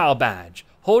projectile badge.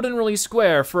 Hold and release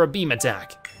square for a beam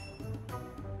attack.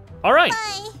 All right,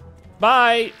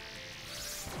 bye.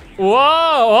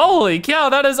 Whoa, holy cow,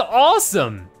 that is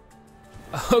awesome.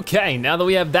 Okay, now that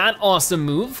we have that awesome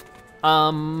move,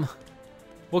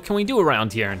 what can we do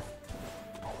around here?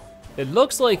 It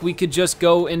looks like we could just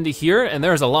go into here, and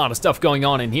there's a lot of stuff going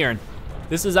on in here.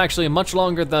 This is actually much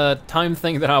longer the time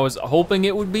thing than I was hoping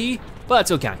it would be, but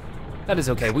that's okay. That is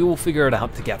okay, we will figure it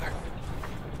out together.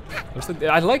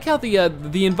 I like how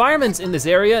the environments in this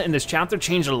area, in this chapter,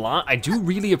 changed a lot. I do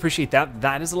really appreciate that.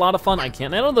 That is a lot of fun. I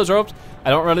can't handle those ropes. I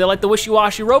don't really like the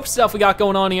wishy-washy rope stuff we got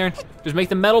going on here. Just make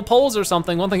them metal poles or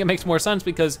something. One thing that makes more sense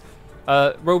because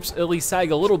ropes at least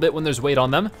sag a little bit when there's weight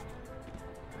on them.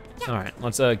 All right,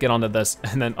 let's get onto this.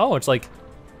 And then, oh, it's like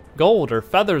gold or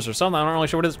feathers or something. I'm not really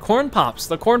sure what it is. Corn Pops,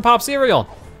 the Corn Pop cereal.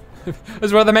 This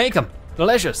is where they make them.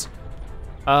 Delicious.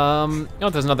 Oh,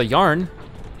 there's another yarn.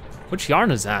 Which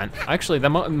yarn is that? Actually, that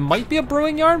might be a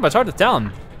brewing yarn, but it's hard to tell.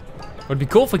 Would be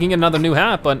cool if we can get another new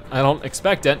hat, but I don't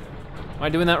expect it. Am I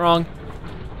doing that wrong?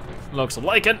 Looks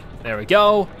like it. There we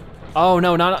go. Oh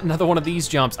no, not another one of these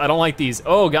jumps. I don't like these.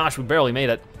 Oh gosh, we barely made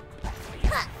it.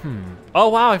 Oh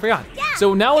wow, I forgot.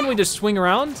 So now when we just swing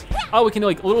around, oh, we can do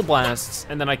like little blasts,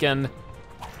 and then I can.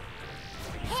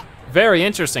 Very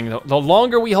interesting. The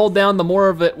longer we hold down, the more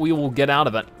of it we will get out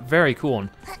of it. Very cool.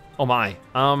 Oh my.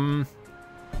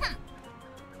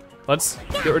 Let's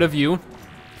get rid of you.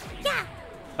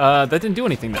 That didn't do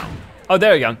anything though. Oh,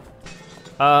 there you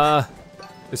go.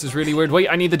 This is really weird. Wait,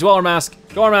 I need the Dweller Mask.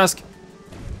 Dweller Mask.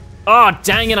 Oh,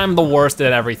 dang it, I'm the worst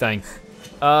at everything.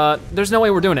 There's no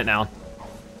way we're doing it now.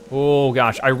 Oh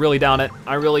gosh, I really doubt it.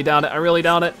 I really doubt it, I really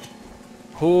doubt it.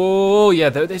 Oh yeah,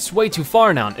 it's way too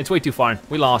far now. It's way too far,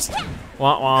 we lost.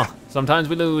 Wah wah, sometimes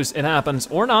we lose, it happens.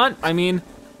 Or not, I mean,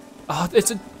 oh,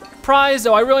 it's a prize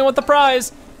though, I really want the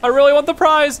prize. I really want the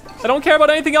prize. I don't care about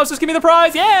anything else, just give me the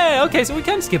prize. Yeah, okay, so we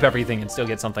can skip everything and still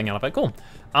get something out of it, cool.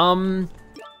 Well,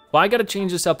 I gotta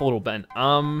change this up a little bit.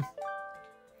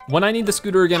 When I need the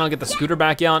scooter again, I'll get the scooter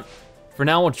back out. For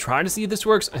now, we'll try to see if this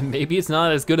works. Maybe it's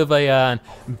not as good of a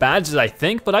badge as I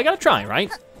think, but I gotta try,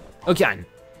 right? Okay,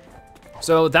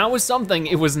 so that was something.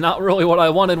 It was not really what I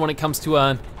wanted when it comes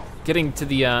to getting to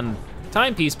the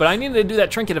timepiece, but I needed to do that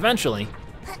trinket eventually.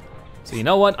 So you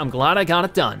know what, I'm glad I got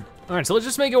it done. All right, so let's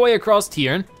just make our way across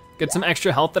here and get some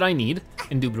extra health that I need,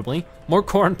 indubitably. More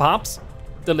Corn Pops,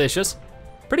 delicious.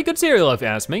 Pretty good cereal if you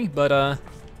ask me, but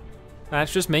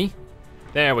that's just me.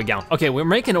 There we go. Okay, we're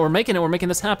making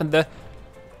this happen. The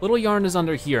little yarn is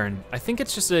under here, and I think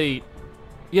it's just yeah,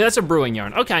 that's a brewing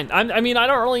yarn. Okay, I mean, I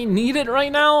don't really need it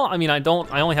right now. I mean, I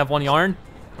only have one yarn.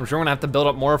 I'm sure we're gonna have to build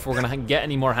up more if we're gonna get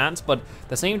any more hats, but at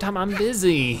the same time, I'm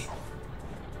busy.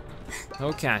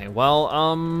 Okay,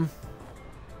 well,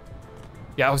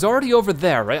 yeah, I was already over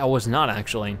there, right? I was not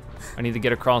actually. I need to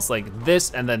get across like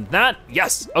this and then that.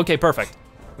 Yes, okay, perfect.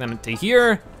 Then to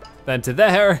here, then to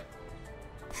there.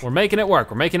 We're making it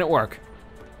work, we're making it work.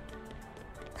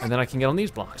 And then I can get on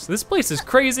these blocks. This place is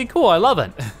crazy cool, I love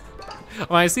it.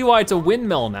 Well, I see why it's a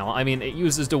windmill now. I mean, it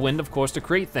uses the wind, of course, to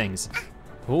create things.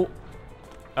 Oh,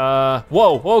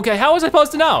 whoa, okay, how was I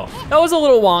supposed to know? That was a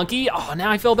little wonky. Oh, now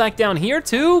I fell back down here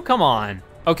too? Come on.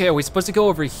 Okay, are we supposed to go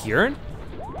over here?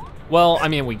 Well, I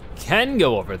mean, we can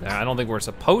go over there. I don't think we're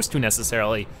supposed to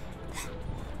necessarily.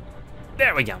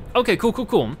 There we go. Okay, cool, cool,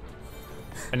 cool.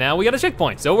 And now we got a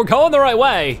checkpoint, so we're going the right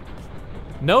way.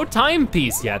 No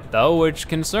timepiece yet though, which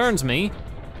concerns me.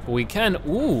 But we can,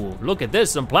 ooh, look at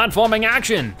this, some platforming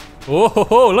action.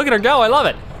 Oh, look at her go, I love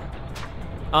it.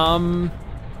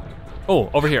 Oh,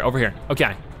 over here,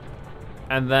 okay.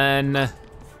 And then,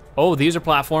 oh, these are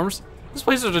platforms. This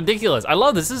place is ridiculous. I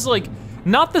love this. This is like,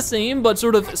 not the same, but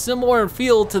sort of similar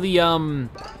feel to the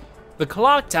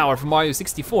clock tower from Mario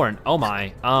 64. And oh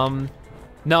my,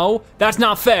 no, that's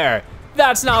not fair.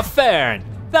 That's not fair.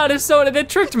 That is so, it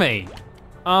tricked me.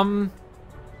 Do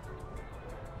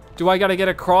I gotta get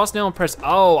across now and press,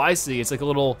 oh, I see. It's like a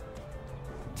little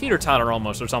teeter-totter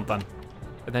almost or something.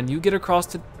 And then you get across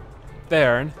to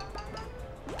there,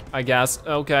 I guess.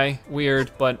 Okay,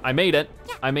 weird, but I made it.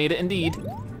 I made it indeed.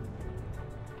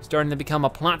 Starting to become a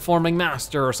platforming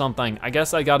master or something. I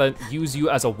guess I gotta use you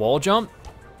as a wall jump,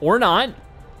 or not,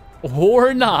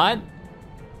 or not.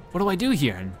 What do I do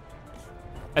here?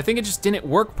 I think it just didn't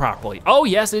work properly. Oh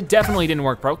yes, it definitely didn't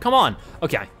work, bro. Come on,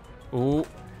 okay. Ooh,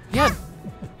 yeah,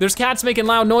 There's cats making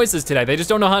loud noises today. They just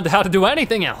don't know how to do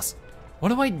anything else. What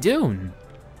do I do?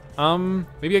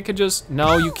 Maybe I could just,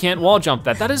 no, you can't wall jump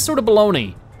that. That is sort of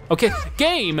baloney. Okay,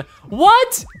 game,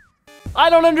 what? I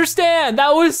don't understand.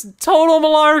 That was total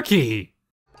malarkey.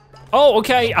 Oh,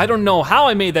 okay, I don't know how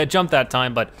I made that jump that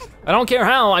time, but I don't care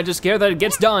how, I just care that it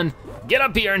gets done. Get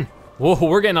up here and, whoa,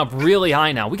 we're getting up really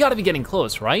high now. We gotta be getting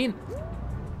close, right?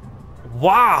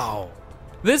 Wow,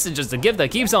 this is just a gift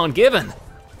that keeps on giving.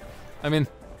 I mean,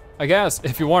 I guess,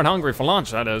 if you weren't hungry for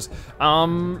lunch, that is.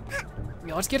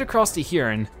 Let's get across to here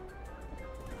and,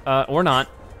 or not.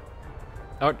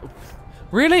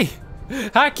 Really?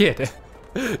 Hack it.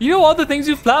 You know all the things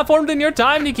you've platformed in your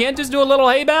time, you can't just do a little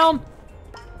hay bound?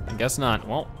 I guess not,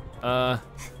 well,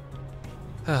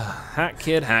 hack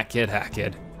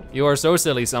kid. You are so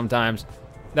silly sometimes.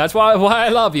 That's why I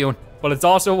love you, but it's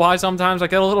also why sometimes I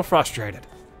get a little frustrated.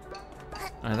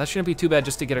 That shouldn't be too bad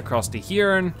just to get across to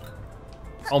here and,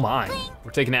 oh my,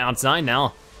 we're taking it outside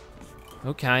now.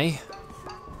 Okay.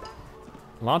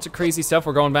 Lots of crazy stuff,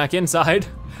 we're going back inside.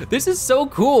 This is so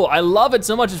cool, I love it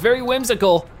so much, it's very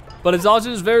whimsical, but it's also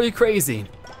just very crazy.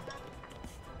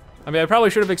 I mean, I probably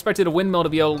should have expected a windmill to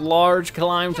be a large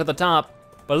climb to the top,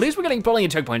 but at least we're getting plenty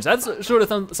of checkpoints. That's sort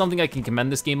of something I can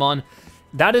commend this game on.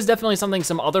 That is definitely something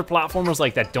some other platformers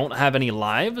like that don't have any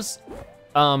lives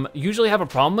usually have a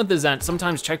problem with, is that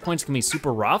sometimes checkpoints can be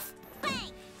super rough.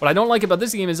 What I don't like about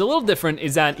this game is a little different,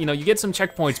 is that, you know, you get some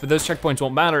checkpoints, but those checkpoints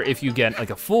won't matter if you get like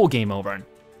a full game over.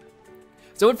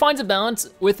 So it finds a balance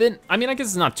with it. I mean, I guess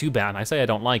it's not too bad. I say I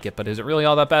don't like it, but is it really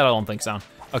all that bad? I don't think so.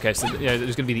 Okay, so yeah,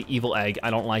 there's gonna be the evil egg. I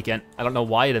don't like it. I don't know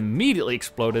why it immediately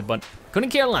exploded, but couldn't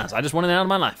care less. I just wanted it out of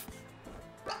my life.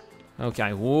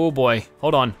 Okay, oh boy,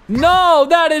 hold on. No,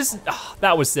 that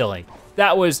was silly.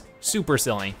 That was super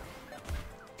silly.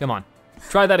 Come on,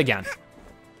 try that again.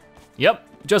 Yep,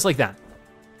 just like that.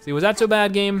 See, was that so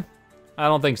bad, game? I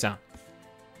don't think so.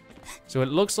 So it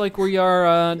looks like we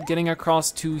are getting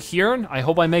across to here. I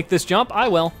hope I make this jump. I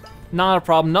will. Not a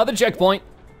problem. Another checkpoint.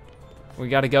 We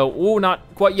gotta go. Oh, not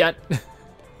quite yet.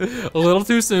 A little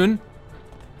too soon.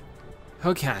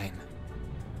 Okay.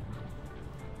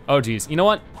 Oh geez, you know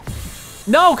what?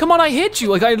 No, come on, I hit you.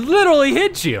 Like, I literally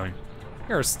hit you.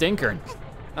 You're a stinker.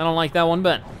 I don't like that one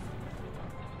bit.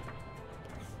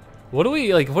 What do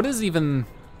we, like, what is even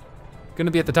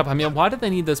gonna be at the top? I mean, why do they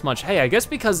need this much hay? I guess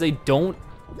because they don't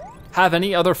have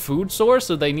any other food source,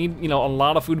 so they need, you know, a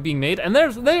lot of food being made. And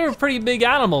they're pretty big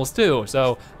animals too,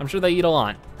 so I'm sure they eat a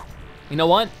lot. You know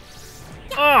what?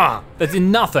 That did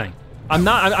nothing.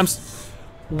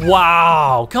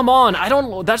 Wow, come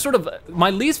on. That's sort of, my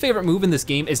least favorite move in this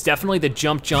game is definitely the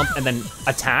jump, and then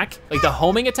attack, like the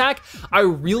homing attack. I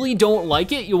really don't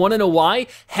like it. You wanna know why?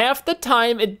 Half the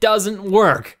time it doesn't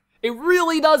work. It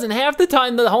really doesn't. Half the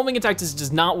time the homing attack just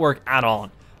does not work at all.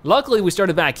 Luckily we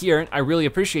started back here. I really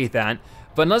appreciate that.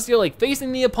 But unless you're like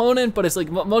facing the opponent, but it's like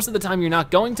most of the time you're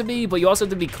not going to be, but you also have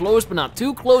to be close, but not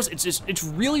too close. It's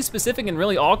really specific and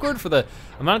really awkward for the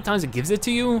amount of times it gives it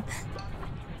to you.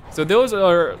 So those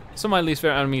are some of my least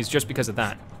favorite enemies just because of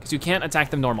that, because you can't attack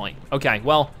them normally. Okay,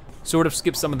 well, sort of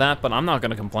skip some of that, but I'm not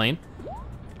gonna complain.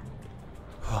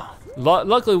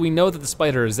 Luckily we know that the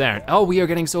spider is there. Oh, we are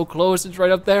getting so close, it's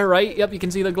right up there, right? Yep, you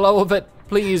can see the glow of it.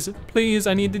 Please, please,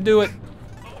 I need to do it.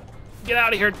 Get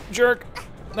out of here, jerk.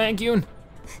 Thank you.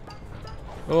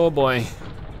 Oh boy.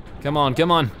 Come on, come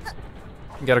on.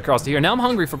 Get across to here. Now I'm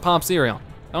hungry for pop cereal.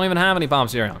 I don't even have any pop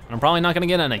cereal. I'm probably not gonna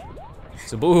get any.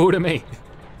 So boo to me.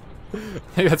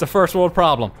 Maybe that's a first world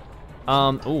problem.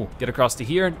 Ooh, get across to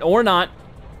here, or not.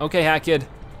 Okay, Hat Kid.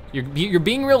 You're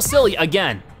being real silly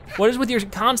again. What is with your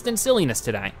constant silliness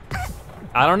today?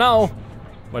 I don't know,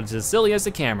 but it's as silly as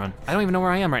the camera. I don't even know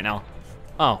where I am right now.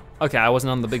 Oh, okay, I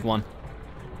wasn't on the big one.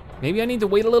 Maybe I need to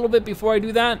wait a little bit before I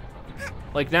do that.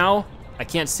 Like now, I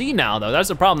can't see now though. That's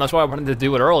the problem. That's why I wanted to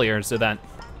do it earlier so that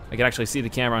I could actually see the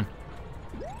camera.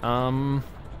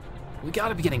 We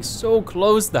gotta be getting so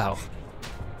close though.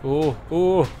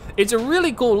 Oh, it's a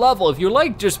really cool level. If you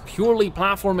like just purely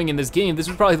platforming in this game, this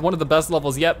is probably one of the best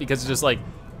levels yet because it's just like,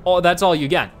 oh, that's all you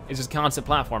get. It's just constant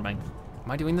platforming. Am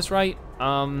I doing this right?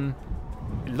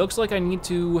 It looks like I need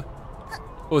to,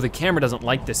 oh, the camera doesn't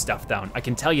like this stuff down. I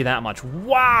can tell you that much.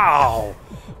 Wow,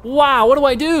 wow, what do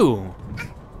I do?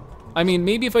 I mean,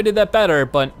 maybe if I did that better,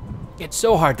 but it's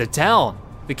so hard to tell.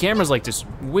 The camera's like just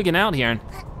wigging out here.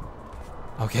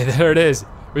 Okay, there it is.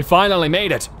 We finally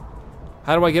made it.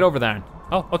 How do I get over there?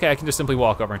 Oh, okay, I can just simply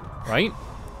walk over, right?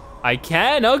 I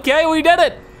can, okay, we did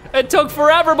it. It took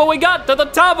forever, but we got to the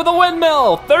top of the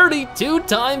windmill. 32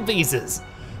 time pieces.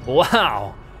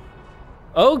 Wow.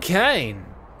 Okay.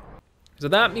 So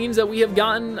that means that we have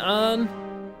gotten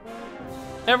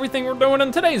everything we're doing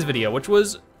in today's video, which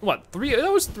was, what,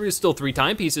 still three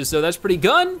timepieces, so that's pretty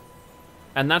good.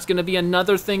 And that's gonna be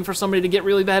another thing for somebody to get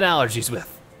really bad allergies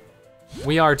with.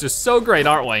 We are just so great,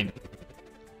 aren't we?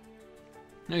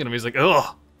 You're gonna be like,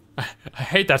 ugh, I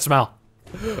hate that smell.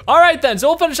 All right then, so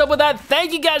we'll finish up with that.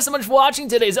 Thank you guys so much for watching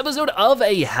today's episode of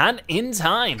A Hat in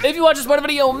Time. If you watch this part of the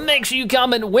video, make sure you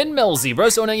comment Windmill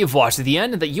Zebra so I know you've watched to the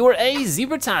end and that you are a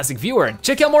Zebratastic viewer.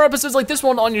 Check out more episodes like this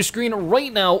one on your screen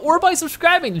right now or by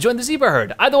subscribing to join the Zebra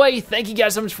Herd. Either way, thank you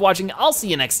guys so much for watching. I'll see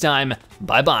you next time.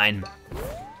 Bye-bye.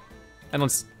 And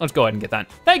let's go ahead and get that.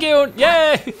 Thank you,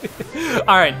 yay!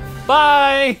 All right,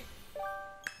 bye.